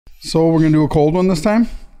So we're going to do a cold one this time?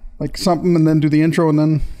 Like something and then do the intro and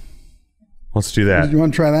then... Let's do that. You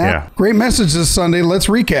want to try that? Yeah. Great message this Sunday. Let's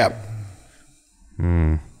recap.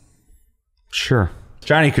 Sure.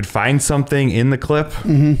 Johnny could find something in the clip.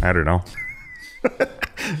 Mm-hmm. I don't know.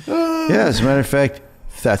 Yeah, as a matter of fact,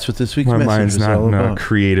 that's what this week's My message mind's is not all in a about.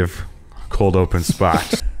 creative cold open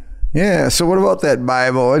spot. Yeah, so what about that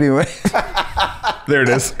Bible anyway? There it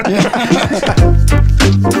is.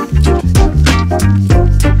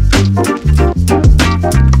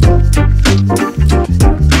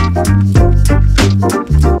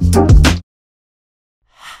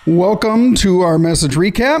 Welcome to our message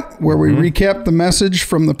recap, where we recap the message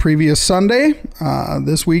from the previous Sunday.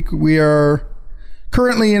 This week we are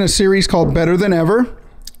currently in a series called Better Than Ever,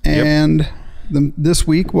 and this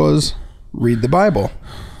week was Read the Bible.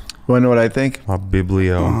 Want to know what I think? A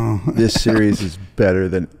biblio. This series is better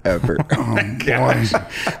than ever. Gosh.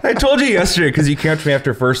 I told you yesterday because you came up to me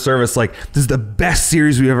after first service like, this is the best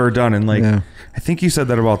series we've ever done. And like, Yeah. I think you said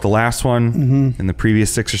that about the last one and the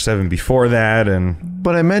previous 6 or 7 before that. And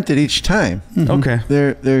But I meant it each time. okay.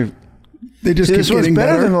 They just See, keep this one's getting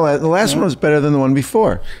better better. than the last one was better than the one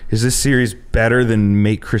before. Is this series better than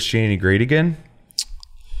Make Christianity Great Again?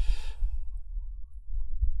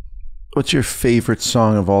 What's your favorite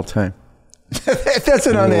song of all time? That's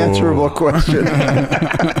an unanswerable question.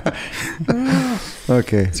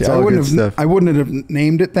 Okay, it's See, all good have, stuff. I wouldn't have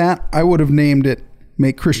named it that. I would have named it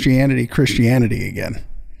Make Christianity Christianity Again.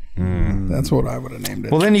 That's what I would have named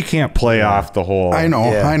it. Well, then you can't play off the whole. I know.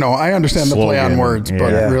 I understand the play on Slogan. words,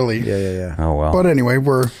 but Yeah. really. Yeah. Oh, well. But anyway,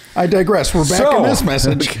 I digress. We're back in this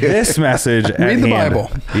message. This message at Read the hand.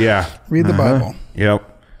 Bible. Yeah. Read the Bible. Yep.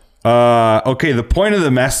 Okay, the point of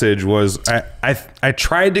the message was I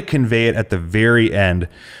tried to convey it at the very end,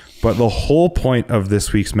 but the whole point of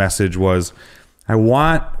this week's message was I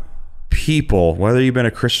want people, whether you've been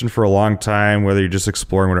a Christian for a long time, whether you're just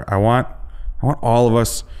exploring, whatever, I want all of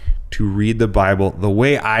us to read the Bible the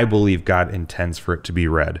way I believe God intends for it to be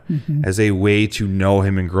read, as a way to know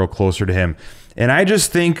him and grow closer to him. And I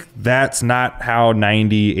just think that's not how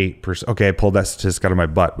 98%, okay, I pulled that statistic out of my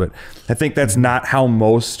butt, but I think that's not how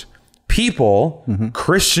most people,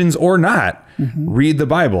 Christians or not, read the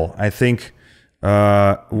Bible. I think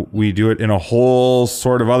we do it in a whole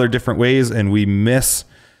sort of other different ways, and we miss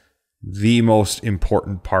the most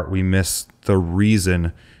important part. We miss the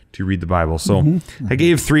reason to read the Bible. So I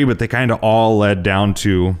gave 3, but they kind of all led down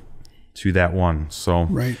to that one. So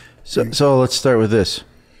Right. So let's start with this.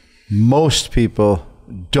 Most people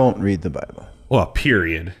don't read the Bible. well,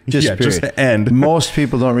 period. Just to end. Most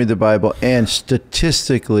people don't read the Bible, and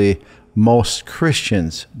statistically, most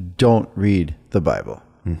Christians don't read the Bible.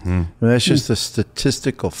 And that's just a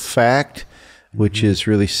statistical fact, which is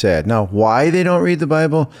really sad. Now, why they don't read the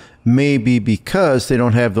Bible may be because they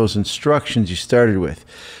don't have those instructions you started with.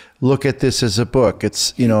 Look at this as a book.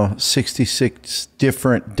 It's, 66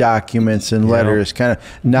 different documents and letters, kind of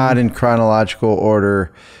not in chronological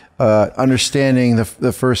order. Understanding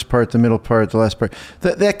the first part, the middle part, the last part.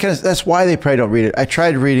 That's why they probably don't read it. I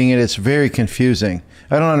tried reading it. It's very confusing.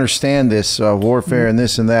 I don't understand this warfare and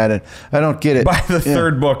this and that, and I don't get it. By the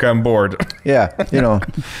third book, I'm bored. Yeah,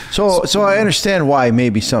 So I understand why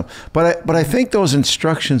maybe some, but I think those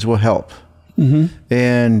instructions will help.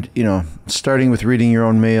 And starting with reading your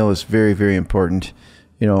own mail is very, very important.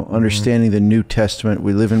 Understanding the New Testament.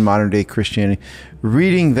 We live in modern day Christianity.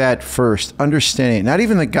 Reading that first, understanding, not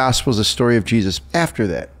even the Gospels, the story of Jesus, after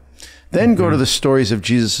that. Then go to the stories of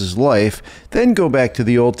Jesus' life. Then go back to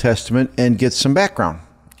the Old Testament and get some background.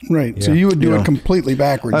 Right. So you would do it completely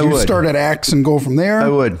backwards. I You'd would. start at Acts and go from there. I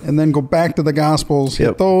would. And then go back to the Gospels,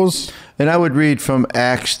 hit those. And I would read from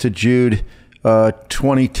Acts to Jude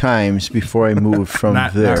 20 times before I moved from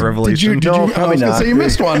Not there. Revelation. Did you? No, I probably was gonna not. say you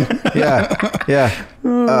missed one. Yeah.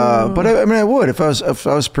 But I would if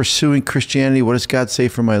I was pursuing Christianity. What does God say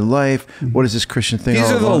for my life? What is this Christian thing These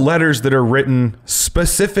all are the about? letters that are written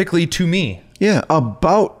specifically to me. Yeah,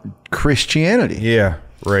 about Christianity. Yeah,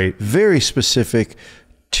 right. Very specific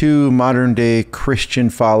to modern day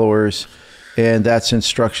Christian followers. And that's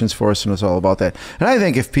instructions for us, and it's all about that. And I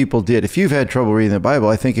think if people did, if you've had trouble reading the Bible,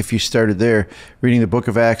 I think if you started there, reading the book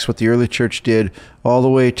of Acts, what the early church did, all the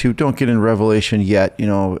way to, don't get in Revelation yet,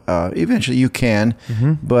 eventually you can,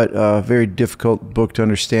 but very difficult book to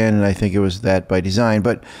understand, and I think it was that by design.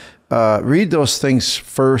 But read those things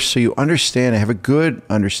first so you understand and have a good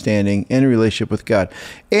understanding and a relationship with God.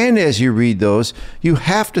 And as you read those, you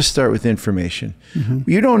have to start with information.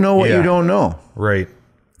 You don't know what you don't know. Right.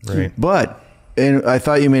 But, and I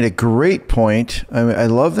thought you made a great point. I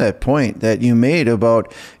love that point that you made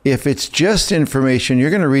about if it's just information, you're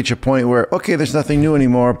going to reach a point where, okay, there's nothing new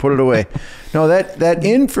anymore, put it away. No, that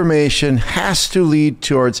information has to lead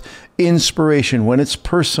towards inspiration when it's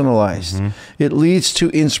personalized. It leads to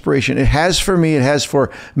inspiration. It has for me, it has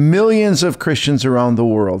for millions of Christians around the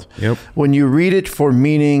world. Yep. When you read it for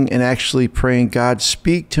meaning and actually praying, God,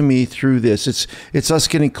 speak to me through this. It's us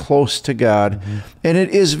getting close to God. And it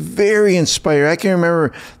is very inspiring. I can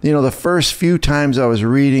remember, the first few times I was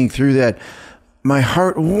reading through that, my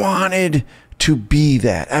heart wanted to be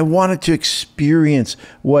that. I wanted to experience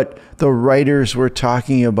what the writers were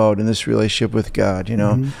talking about in this relationship with God,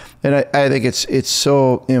 And I think it's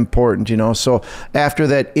so important, So after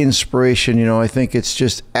that inspiration, I think it's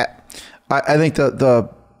just, I think the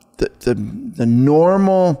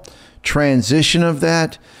normal transition of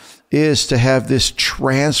that is to have this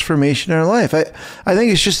transformation in our life. I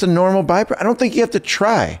think it's just a normal byproduct. I don't think you have to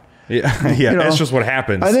try. Yeah, that's just what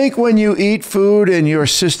happens. I think when you eat food and your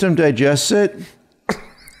system digests it,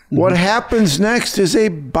 what happens next is a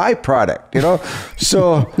byproduct,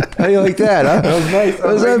 So how do you like that? Huh? That was nice.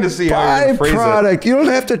 I was waiting to see how you're gonna phrase it. Byproduct. You don't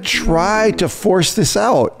have to try to force this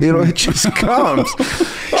out. It just comes.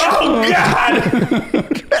 Oh God!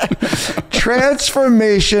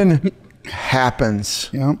 Transformation happens.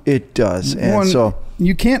 Yeah. It does, and so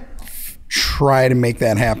you can't try to make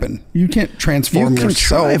that happen. You can't transform you can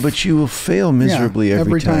yourself. try, but you will fail miserably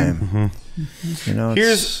every time.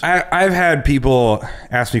 I've had people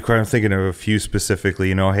ask me, I'm thinking of a few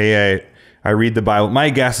specifically, hey, I read the Bible. My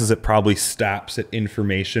guess is it probably stops at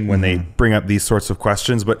information when they bring up these sorts of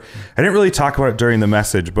questions, but I didn't really talk about it during the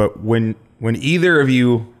message. But when either of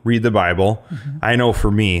you read the Bible, I know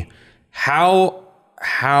for me, how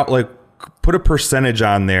like put a percentage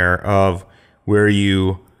on there of where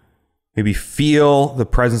you maybe feel the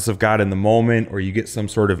presence of God in the moment, or you get some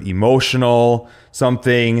sort of emotional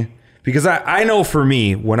something. Because I know for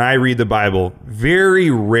me, when I read the Bible, very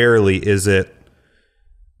rarely is it,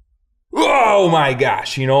 oh my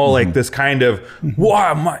gosh, like this kind of,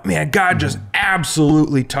 wow, man, God just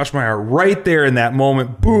absolutely touched my heart right there in that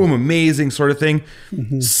moment. Boom, amazing sort of thing.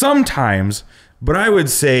 Sometimes, but I would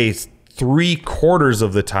say 3/4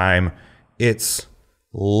 of the time, it's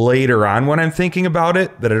later on when I'm thinking about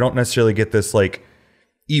it that I don't necessarily get this like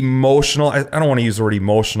emotional. I don't want to use the word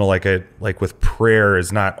emotional like with prayer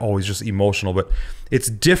is not always just emotional, but it's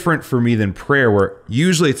different for me than prayer, where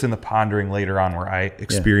usually it's in the pondering later on where I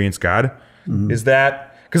experience God. Is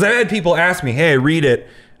that because I've had people ask me, hey, I read it,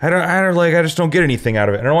 I just don't get anything out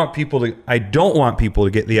of it. I don't want people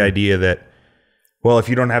to get the idea that, well, if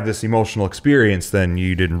you don't have this emotional experience, then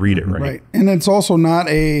you didn't read it right. And it's also not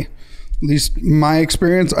at least my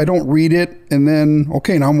experience, I don't read it and then,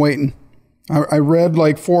 okay, now I'm waiting. I read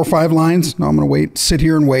like 4 or 5 lines. Now I'm going to wait, sit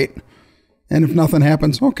here and wait. And if nothing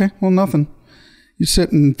happens, okay, well, nothing. You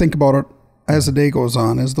sit and think about it as the day goes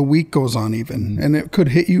on, as the week goes on even. And it could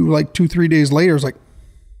hit you like 2-3 days later. It's like,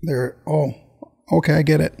 okay, I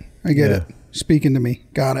get it. I get it. Speaking to me.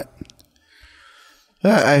 Got it.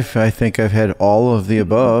 I think I've had all of the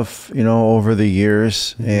above, over the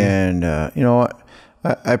years. And,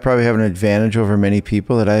 I probably have an advantage over many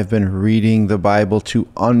people that I've been reading the Bible to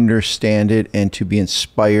understand it and to be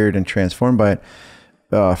inspired and transformed by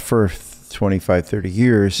it for 25, 30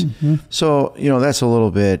 years. So, that's a little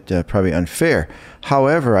bit probably unfair.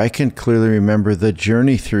 However, I can clearly remember the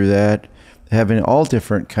journey through that, having all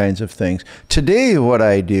different kinds of things. Today, what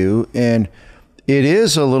I do, and it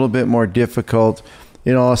is a little bit more difficult,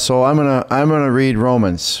 so I'm gonna read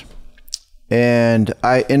Romans. And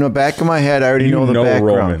in the back of my head, I already know the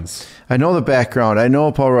background. Romans. I know the background. I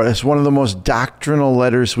know Paul wrote. It's one of the most doctrinal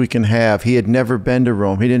letters we can have. He had never been to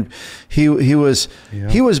Rome. He didn't. He was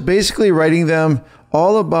basically writing them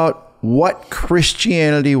all about what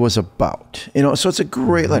Christianity was about. So it's a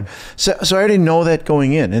great letter. So I already know that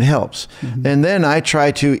going in. It helps. And then I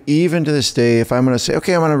try to, even to this day, if I'm going to say,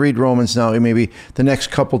 okay, I'm going to read Romans now, maybe the next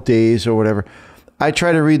couple days or whatever, I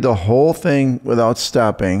try to read the whole thing without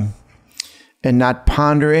stopping and not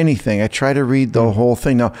ponder anything. I try to read the whole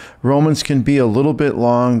thing. Now, Romans can be a little bit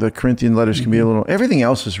long. The Corinthian letters can be a little, everything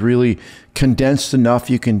else is really condensed enough.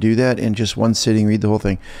 You can do that in just one sitting, read the whole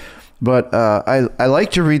thing. But I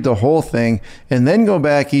like to read the whole thing and then go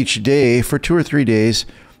back each day for 2 or 3 days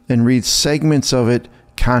and read segments of it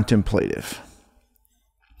contemplative.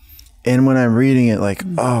 And when I'm reading it, like,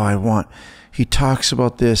 he talks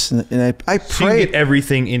about this, and I pray. So you get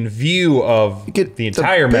everything in view of the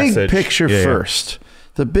entire message. The big picture first.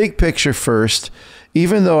 The big picture first,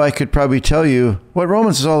 even though I could probably tell you what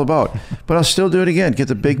Romans is all about, but I'll still do it again. Get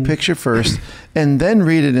the big picture first, and then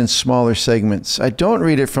read it in smaller segments. I don't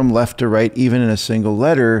read it from left to right, even in a single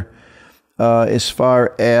letter. as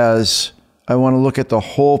far as I want to look at the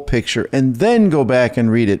whole picture and then go back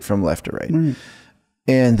and read it from left to right. Right.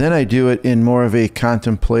 And then I do it in more of a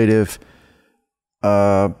contemplative,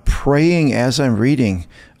 praying as I'm reading.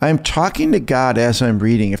 I'm talking to God as I'm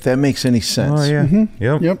reading, if that makes any sense. Oh yeah.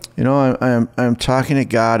 Yep. Yep. You know, I'm talking to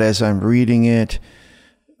God as I'm reading it,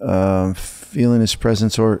 feeling His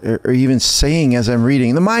presence, or even saying as I'm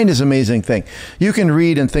reading. The mind is an amazing thing. You can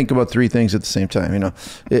read and think about three things at the same time. You know,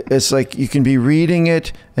 it's like you can be reading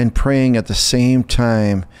it and praying at the same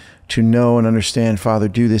time to know and understand, Father,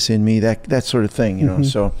 do this in me, that sort of thing. You know,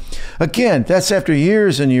 so again, that's after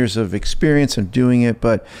years and years of experience of doing it,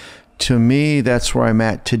 but to me, that's where I'm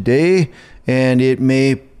at today, and it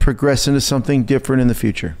may progress into something different in the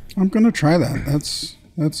future. I'm going to try that.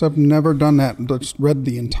 That's I've never done that. Just read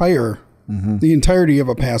the entirety of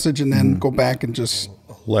a passage and then go back and just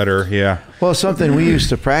Letter. Yeah. Well, something we used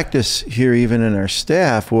to practice here, even in our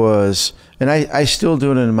staff, was, and I still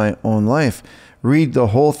do it in my own life, read the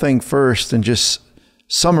whole thing first and just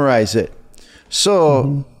summarize it.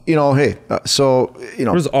 So, you know, hey,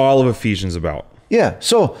 What is all of Ephesians about? yeah.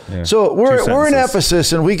 So we're in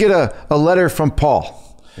Ephesus and we get a letter from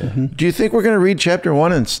Paul. Do you think we're going to read chapter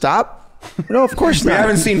 1 and stop? No, of course not. We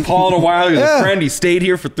haven't seen Paul in a while. He's a friend. He stayed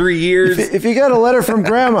here for 3 years. If you got a letter from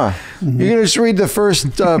grandma, you're going to just read the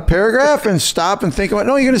first paragraph and stop and think about,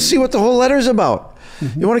 no, you're going to see what the whole letter's about.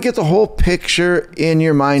 You want to get the whole picture in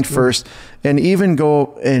your mind first, and even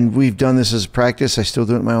go, and we've done this as a practice, I still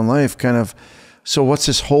do it in my own life, kind of, so what's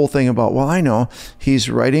this whole thing about? Well, I know he's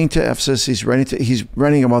writing to Ephesus. He's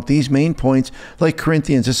writing about these main points, like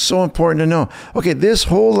Corinthians. It's so important to know. Okay, this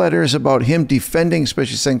whole letter is about him defending,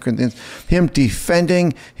 especially 2 Corinthians, him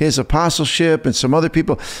defending his apostleship and some other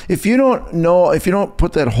people. If you don't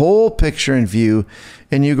put that whole picture in view,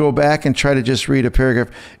 and you go back and try to just read a paragraph,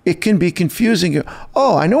 it can be confusing.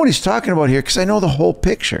 Oh, I know what he's talking about here because I know the whole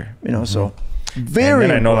picture. You know, so very.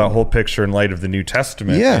 And then I know that whole picture in light of the New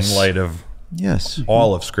Testament, Yes. in light of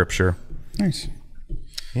all of Scripture. nice.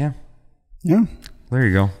 Yeah. Yeah. There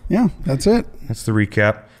you go. Yeah. That's it. That's the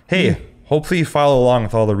recap. Hey, hopefully you follow along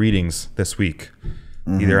with all the readings this week,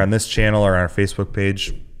 either on this channel or on our Facebook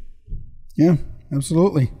page. Yeah.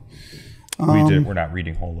 Absolutely. We're not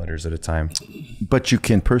reading whole letters at a time. But you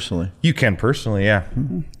can personally. You can personally, yeah.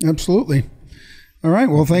 Absolutely. All right.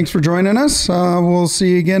 Well, thanks for joining us. We'll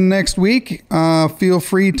see you again next week. Feel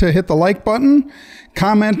free to hit the like button,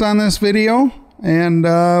 comment on this video, and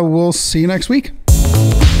we'll see you next week.